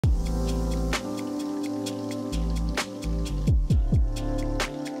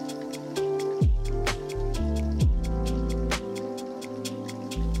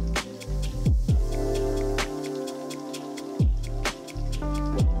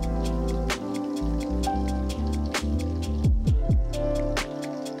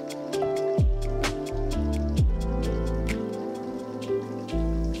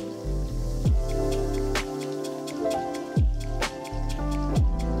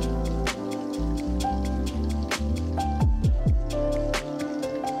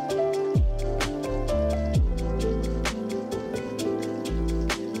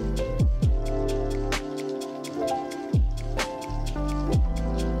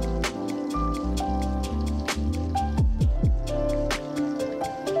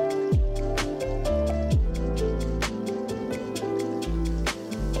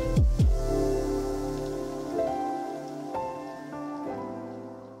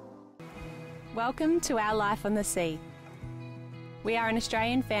Welcome to our life on the sea. We are an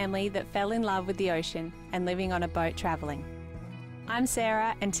Australian family that fell in love with the ocean and living on a boat travelling. I'm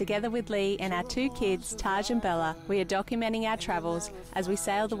Sarah, and together with Lee and our two kids, Taj and Bella, we are documenting our travels as we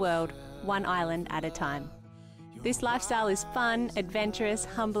sail the world, one island at a time. This lifestyle is fun, adventurous,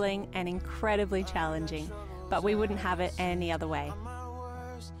 humbling and incredibly challenging, but we wouldn't have it any other way.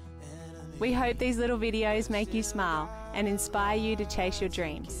 We hope these little videos make you smile and inspire you to chase your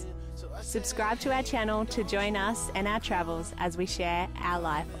dreams. Subscribe to our channel to join us and our travels as we share our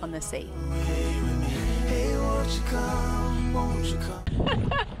life on the sea.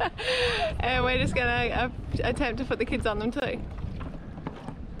 And we're just going to attempt to put the kids on them too.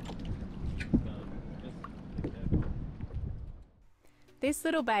 This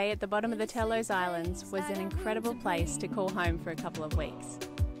little bay at the bottom of the Telos Islands was an incredible place to call home for a couple of weeks.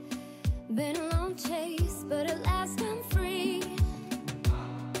 Been a long chase, but at last I'm free.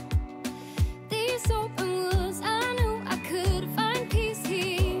 These open woods, I knew I could find peace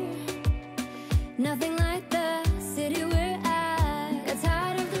here. Nothing like the city where I got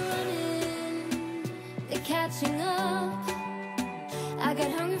tired of the running, the catching up. I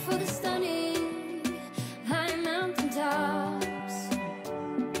got hungry for the stunning high mountain tops.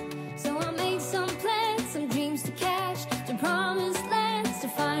 So I made some plans, some dreams to catch, to promised lands, to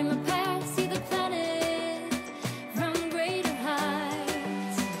find my path.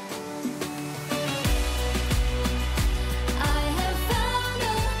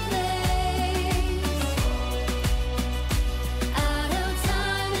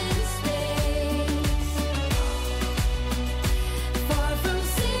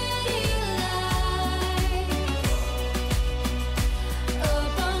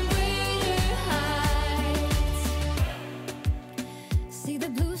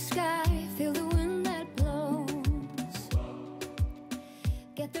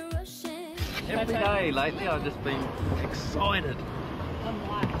 Every day lately I've just been excited.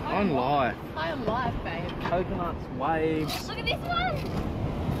 On life. I am life, babe. Coconuts, waves. Look at this one!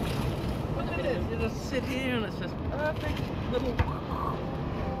 Look at this. You just sit here and it's just perfect little...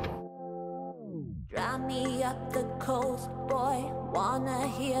 Drive me up the coast, boy. Wanna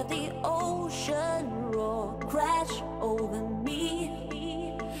hear the ocean roar crash over me.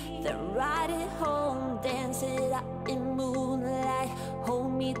 Then ride it home, dance it up in moonlight.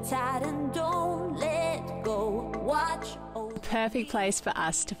 Hold me tight and don't let go. Watch over. Perfect place for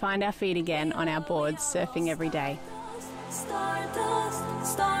us to find our feet again on our boards, surfing every day. Stardust,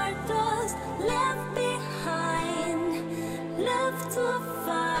 stardust, left behind, left to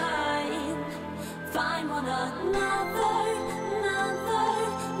find. Find one another, another.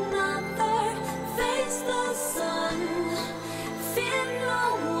 Face the sun, fear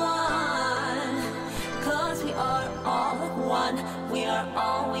no one. 'Cause we are all one. We are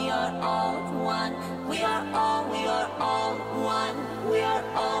all one. We are all one. We are all one.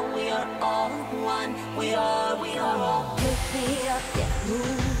 We are all. Pick me up, yeah,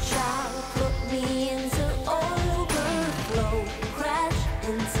 moonchild. Put me into overflow. Crash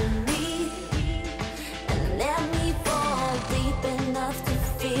into me. And let me fall deep enough to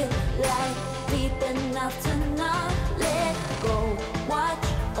feel like deep enough to not let go. Watch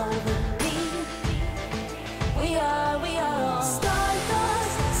over me. We are all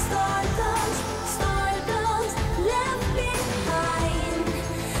stardust, stardust, stardust, left behind,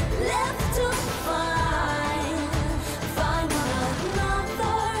 left to find. Find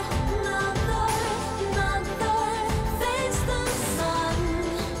another, face the sun,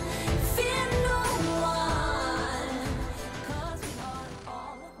 fear no one. 'Cause we are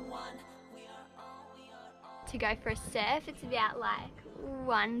all one. We are all. To go for a surf, it's about like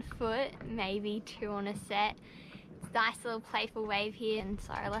 1 foot, maybe 2 on a set. It's a nice little playful wave here, and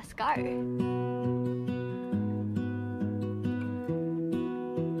so let's go.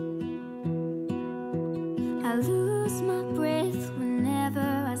 I lose my breath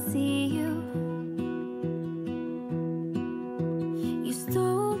whenever I see you. You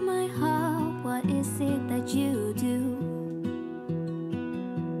stole my heart, what is it that you do?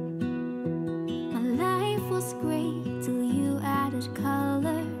 My life was great till you added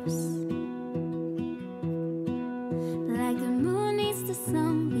colors. Like the moon needs the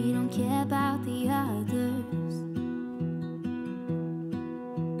sun, we don't care about the others.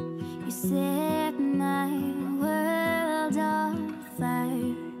 You set my world on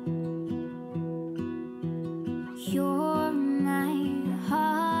fire. You're my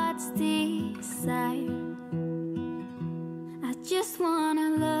heart's desire. I just wanna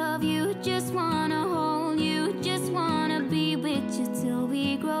love you, just wanna hold you, just wanna be with you till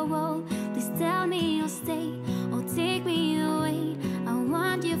we grow old. Please tell me you'll stay or take me away. I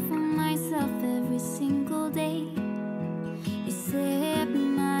want you for myself.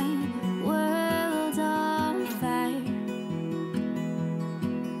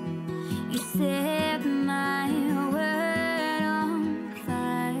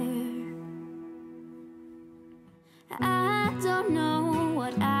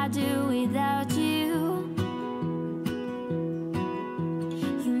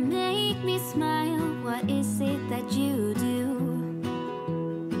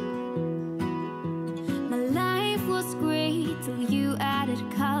 till you added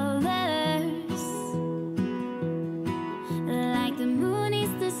colors. Like the moon is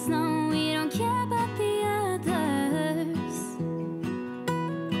the snow, we don't care about the others.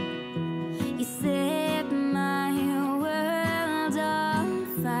 You set my world on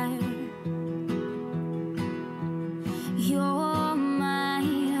fire. You're my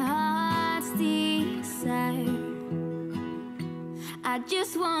heart's desire. I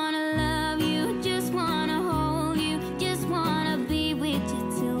just wanna love you, just wanna hold you, just wanna be with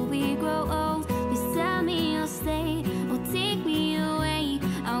you till we grow old. Just tell me you'll stay or take me away.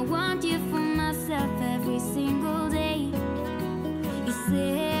 I want you for myself every single day. You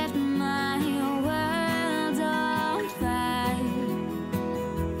set my world on fire.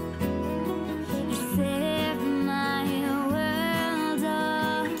 You set my world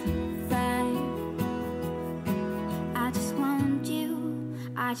on fire. I just want you,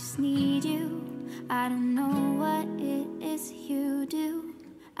 I just need you. I don't know what it is you do.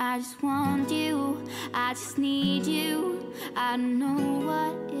 I just want you, I just need you. I don't know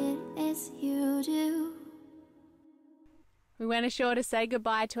what it is you do. We went ashore to say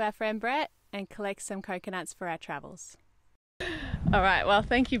goodbye to our friend Brett and collect some coconuts for our travels. All right, well,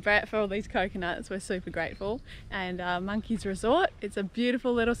 thank you, Brett, for all these coconuts. We're super grateful. And Monkeys Resort, it's a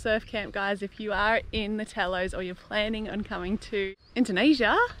beautiful little surf camp, guys. If you are in the Telos or you're planning on coming to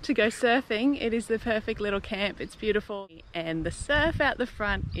Indonesia to go surfing, it is the perfect little camp. It's beautiful, and the surf out the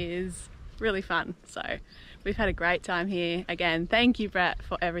front is really fun. So we've had a great time here. Again, thank you, Brett,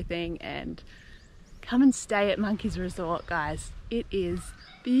 for everything, and come and stay at Monkeys Resort, guys. It is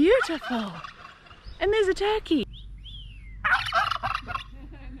beautiful. And there's a turkey.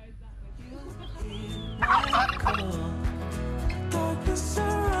 Darkness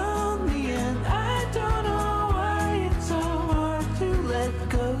around me and I don't know why it's so hard to let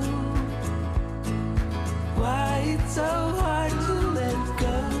go. Why it's so hard to let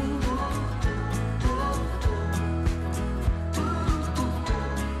go.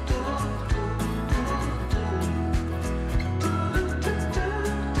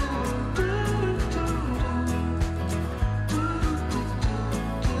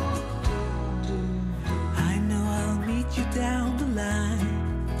 Down the line,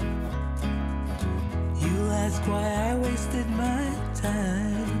 you'll ask why I wasted my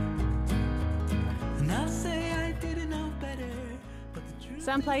time, and I'll say I didn't know better, but the truth.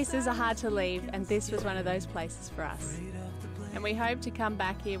 Some places are hard to leave, and this was one of those places for us. And we hope to come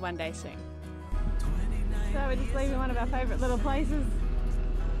back here one day soon. So we're just leaving one of our favourite little places.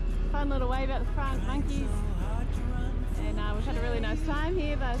 Fun little wave out the front, monkeys. And we've had a really nice time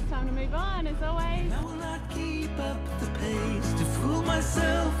here, but it's time to move on, as always. I will not keep up the pace. To fool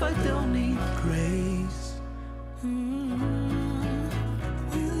myself, I don't need grace.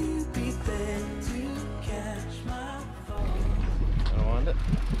 Will you be there to catch my fall? I want it.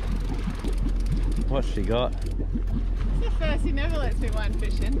 What's she got? It's the first, he never lets me wind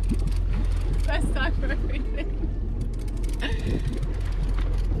fishing. First time for everything.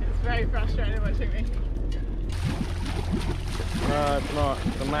 It's very frustrating watching me. No, it's not.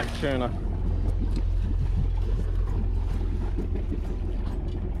 It's a Mac tuna.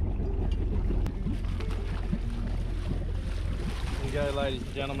 Here you go, ladies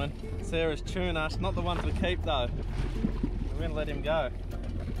and gentlemen. Sarah's tuna. It's not the one to keep though. We're going to let him go.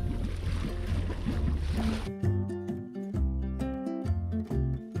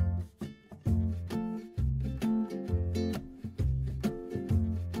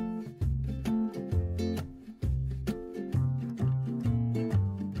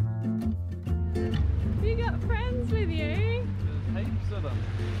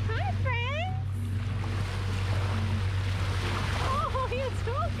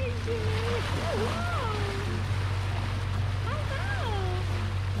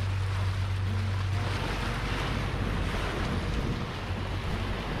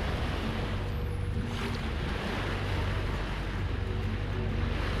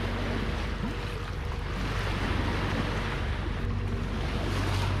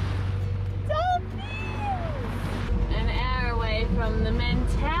 From the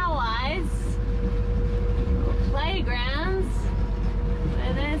Mentawai playgrounds,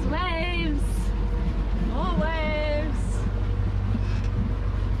 where there's waves, more waves.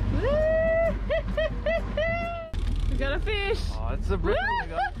 We got a fish. Oh, it's a brilliant.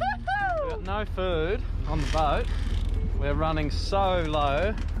 We got no food on the boat. We're running so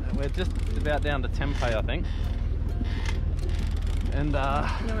low. We're just about down to tempeh, I think. And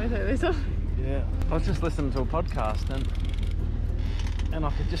Let me take this off. yeah, I was just listening to a podcast and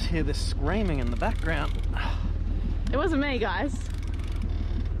I could just hear this screaming in the background. It wasn't me, guys.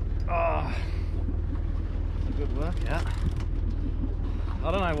 Oh, it's a good workout.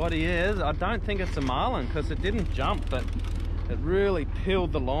 I don't know what he is. I don't think it's a marlin because it didn't jump, but it really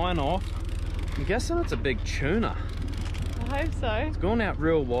peeled the line off. I'm guessing it's a big tuna. I hope so. It's gone out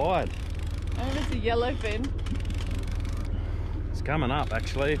real wide. I hope it's a yellowfin. It's coming up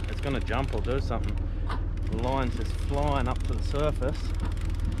actually. It's going to jump or do something. The line's just flying up to the surface.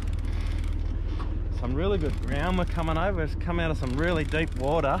 Some really good ground we're coming over. It's come out of some really deep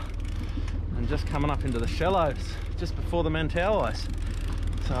water and just coming up into the shallows just before the Mentawai.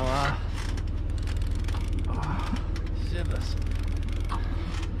 So, oh, shivers.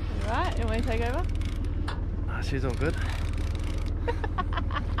 Right, you want me to take over? Oh, she's all good.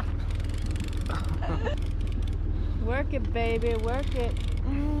 Work it, baby, work it.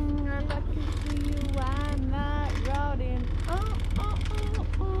 I'm lucky for you, I'm not rotting. Oh, oh, oh,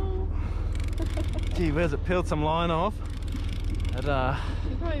 oh. Gee whiz, it peeled some line off. It,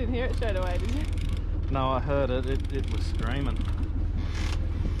 You probably didn't hear it straight away, did you? no, I heard it. It was screaming.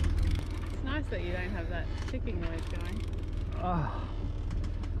 It's nice that you don't have that ticking noise going. Oh,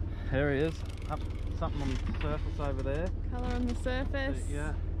 there he is. Up something on the surface over there. Colour on the surface.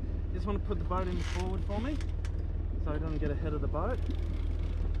 Yeah. Just want to put the boat in forward for me so he doesn't get ahead of the boat.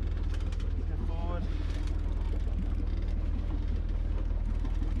 Go forward.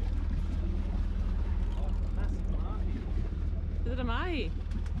 Oh, it's a massive mahi. Is it a mahi?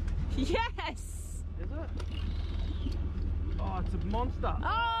 Yes! Is it? Oh, it's a monster.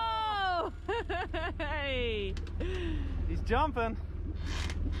 Oh! Hey! He's jumping.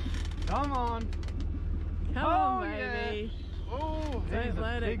 Come on. Come on, baby. Yeah. Oh, Don't he's a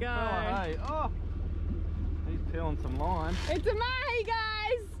let it big go. fella, hey. Oh, he's peeling some line. It's a mahi,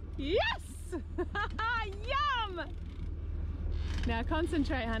 guys! Yes! Yum! Now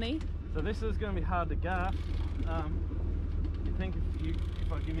concentrate, honey. So this is going to be hard to gaff. You think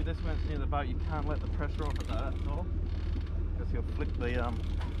if I give you this one near the boat, you can't let the pressure off of that at all, because he'll flick the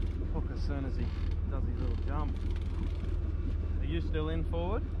hook as soon as he does his little jump. Are you still in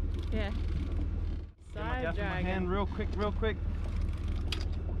forward? Yeah. Get my Side gaff in my dragon. hand real quick, real quick.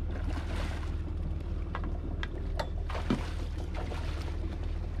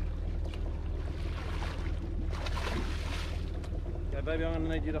 Okay, baby, I'm going to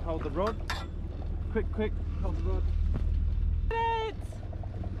need you to hold the rod. Quick, quick, hold the rod. It!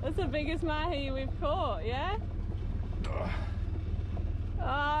 That's the biggest mahi we've caught, yeah?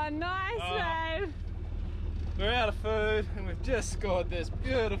 Oh, nice, babe! We're out of food and we've just scored this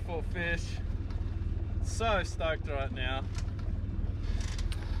beautiful fish. So stoked right now.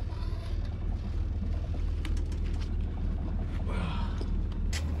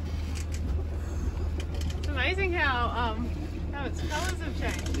 It's amazing how its colours have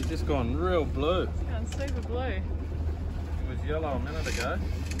changed. He's just gone real blue. It's gone super blue. It was yellow a minute ago.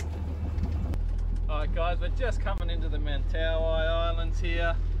 Alright guys, we're just coming into the Mentawai Islands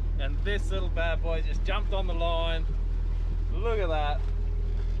here, and this little bad boy just jumped on the line. Look at that.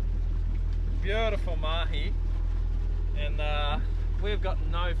 Beautiful mahi. And we've got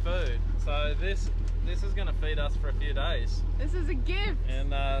no food. So this is going to feed us for a few days. This is a gift!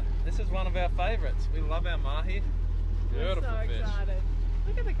 And this is one of our favourites. We love our mahi. Beautiful I'm so fish. excited.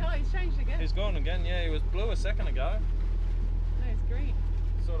 Look at the colour, he's changed again. He's gone again, yeah, he was blue a second ago. No, he's green.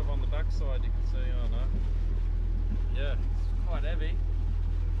 Sort of on the back side you can see, oh no. Yeah, it's quite heavy.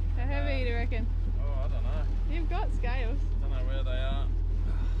 How heavy do you reckon? Oh, I don't know. You've got scales. Don't know where they are.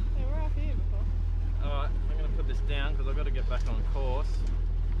 They were up here before. Alright, I'm going to put this down because I've got to get back on course.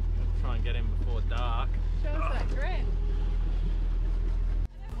 I'll try and get him before dark. Show us that grit.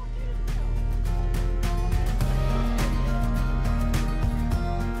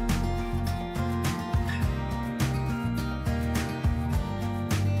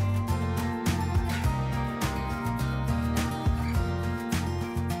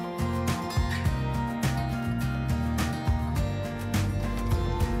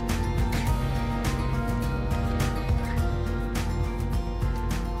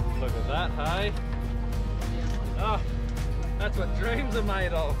 Look at that, hey? Oh, that's what dreams are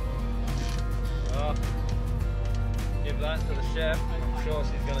made of. Oh, give that to the chef. I'm sure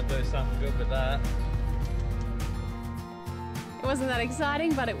she's going to do something good with that. It wasn't that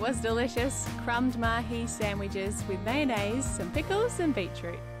exciting, but it was delicious. Crumbed mahi sandwiches with mayonnaise, some pickles and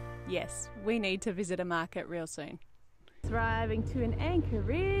beetroot. Yes, we need to visit a market real soon. Arriving to an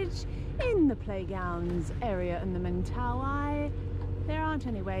anchorage in the playgrounds area in the Mentawai. There aren't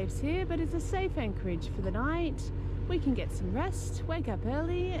any waves here, but it's a safe anchorage for the night. We can get some rest, wake up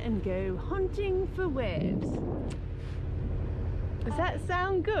early and go hunting for waves. Does that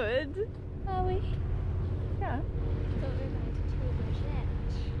sound good? Are we? Yeah. Thought we were going to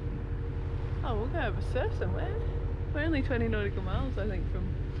Timecodes. Oh, we'll go over surf somewhere. We're only 20 nautical miles, I think,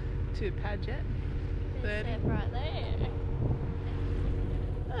 to Paget. 30. Right there.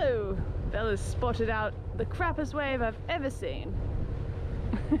 Oh, Bella's spotted out the crappiest wave I've ever seen.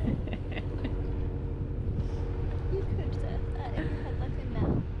 You could surf that if you had like a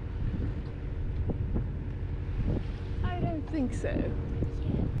net. I don't think so.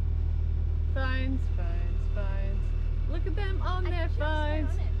 Yeah. Phones. Look at them on their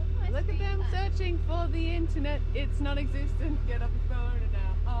phones. Look at them searching for the internet. It's non-existent. Get off your phone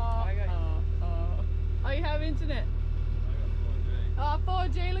now. Oh, you have internet? I got 4G. Oh,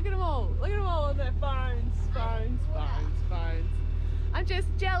 4G. Look at them all. Look at them all on their phones. Phones. I'm just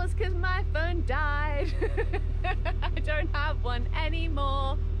jealous because my phone died. I don't have one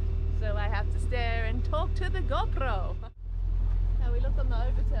anymore. So I have to stare and talk to the GoPro. How we look on the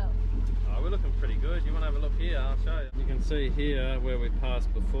Overtel? Oh, we're looking pretty good. You want to have a look here? I'll show you. You can see here where we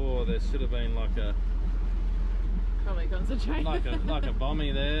passed before, there should have been like a... Probably concentrate. like a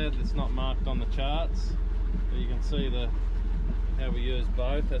bommy there that's not marked on the charts. But you can see how we use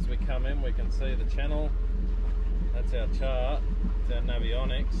both. As we come in, we can see the channel. That's our chart. It's our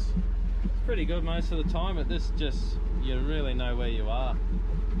navionics. It's pretty good most of the time, but this just, you really know where you are.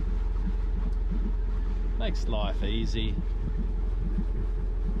 Makes life easy.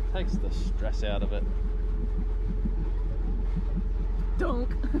 Takes the stress out of it.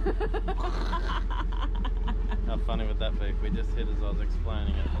 Dunk. How funny would that be if we just hit as I was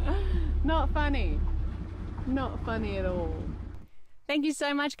explaining it? Not funny. Not funny at all. Thank you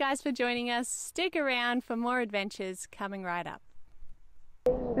so much, guys, for joining us. Stick around for more adventures coming right up.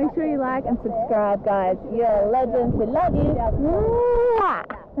 Make sure you like and subscribe, guys. You're legends. We love you.